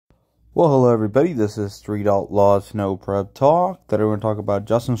Well, hello everybody, this is Street Outlaws No Prep Talk. Today we're going to talk about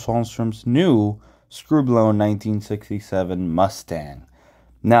Justin Swanstrom's new screw-blown 1967 Mustang.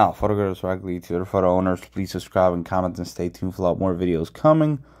 Now, before I go directly to the photo owners, please subscribe and comment and stay tuned for a lot more videos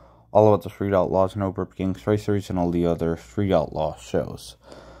coming. All about the Street Outlaws No Prep Gangs Race Series and all the other Street Outlaw shows.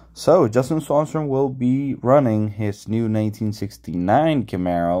 So, Justin Swanstrom will be running his new 1969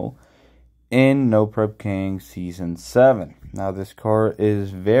 Camaro in No Prep King Season 7. Now, this car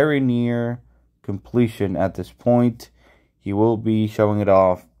is very near completion at this point. He will be showing it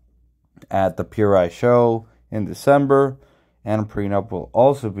off at the Pure Eye show in December, and prenup will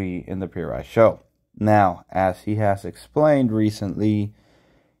also be in the Pure Eye show. Now, as he has explained recently,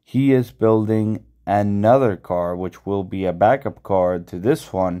 he is building another car, which will be a backup car to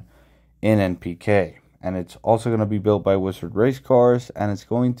this one in NPK. And it's also going to be built by Wizard Race Cars, and it's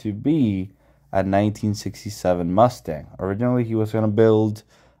going to be a 1967 Mustang. Originally, he was going to build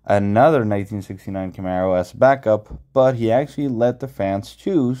another 1969 Camaro as backup, but he actually let the fans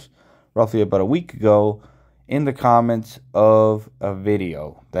choose roughly about a week ago in the comments of a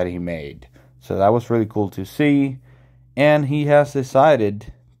video that he made. So that was really cool to see, and he has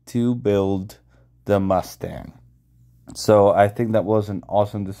decided to build the Mustang. So I think that was an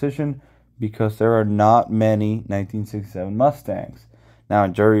awesome decision because there are not many 1967 Mustangs. Now,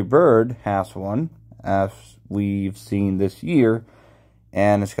 Jerry Bird has one, as we've seen this year,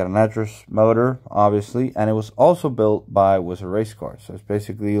 and it's got a nitrous motor, obviously, and it was also built by Wizard Race Cars. So it's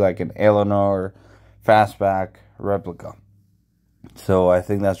basically like an Eleanor fastback replica. So I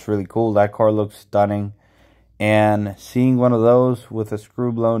think that's really cool. That car looks stunning, and seeing one of those with a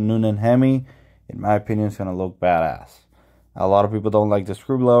screw-blown Noonan Hemi, in my opinion, is going to look badass. A lot of people don't like the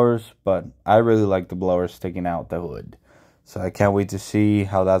screw blowers, but I really like the blowers sticking out the hood. So I can't wait to see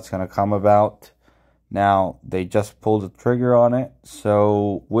how that's going to come about. Now, they just pulled the trigger on it.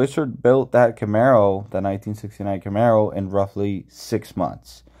 So Wizard built that Camaro, the 1969 Camaro, in roughly 6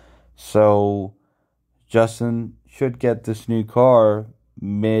 months. So Justin should get this new car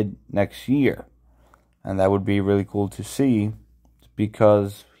mid next year. And that would be really cool to see,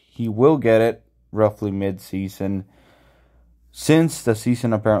 because he will get it roughly mid-season, since the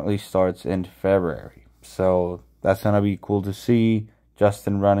season apparently starts in February. So that's going to be cool to see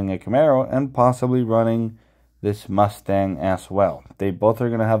Justin running a Camaro and possibly running this Mustang as well. They both are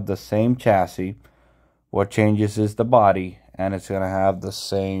going to have the same chassis. What changes is the body, and it's going to have the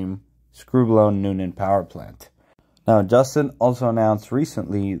same screw-blown Noonan power plant. Now, Justin also announced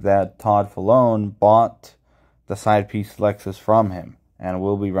recently that Todd Falone bought the side piece Lexus from him and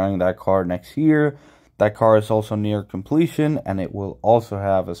will be running that car next year. That car is also near completion, and it will also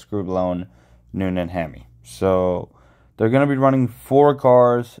have a screw-blown Noonan Hemi. So they're going to be running 4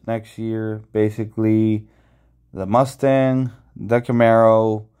 cars next year. Basically, the Mustang, the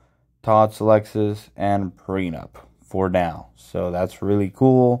Camaro, Todd's Lexus, and prenup for now. So that's really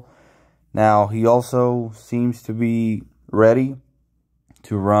cool. Now, he also seems to be ready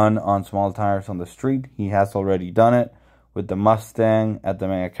to run on small tires on the street. He has already done it with the Mustang at the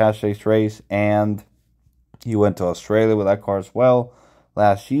Mega Cash race, and he went to Australia with that car as well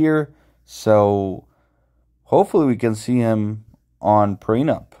last year. So hopefully we can see him on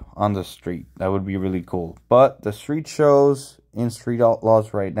prenup on the street. That would be really cool. But the street shows in Street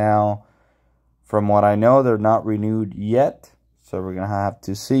Outlaws right now, from what I know, they're not renewed yet. So we're going to have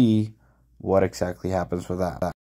to see what exactly happens with that.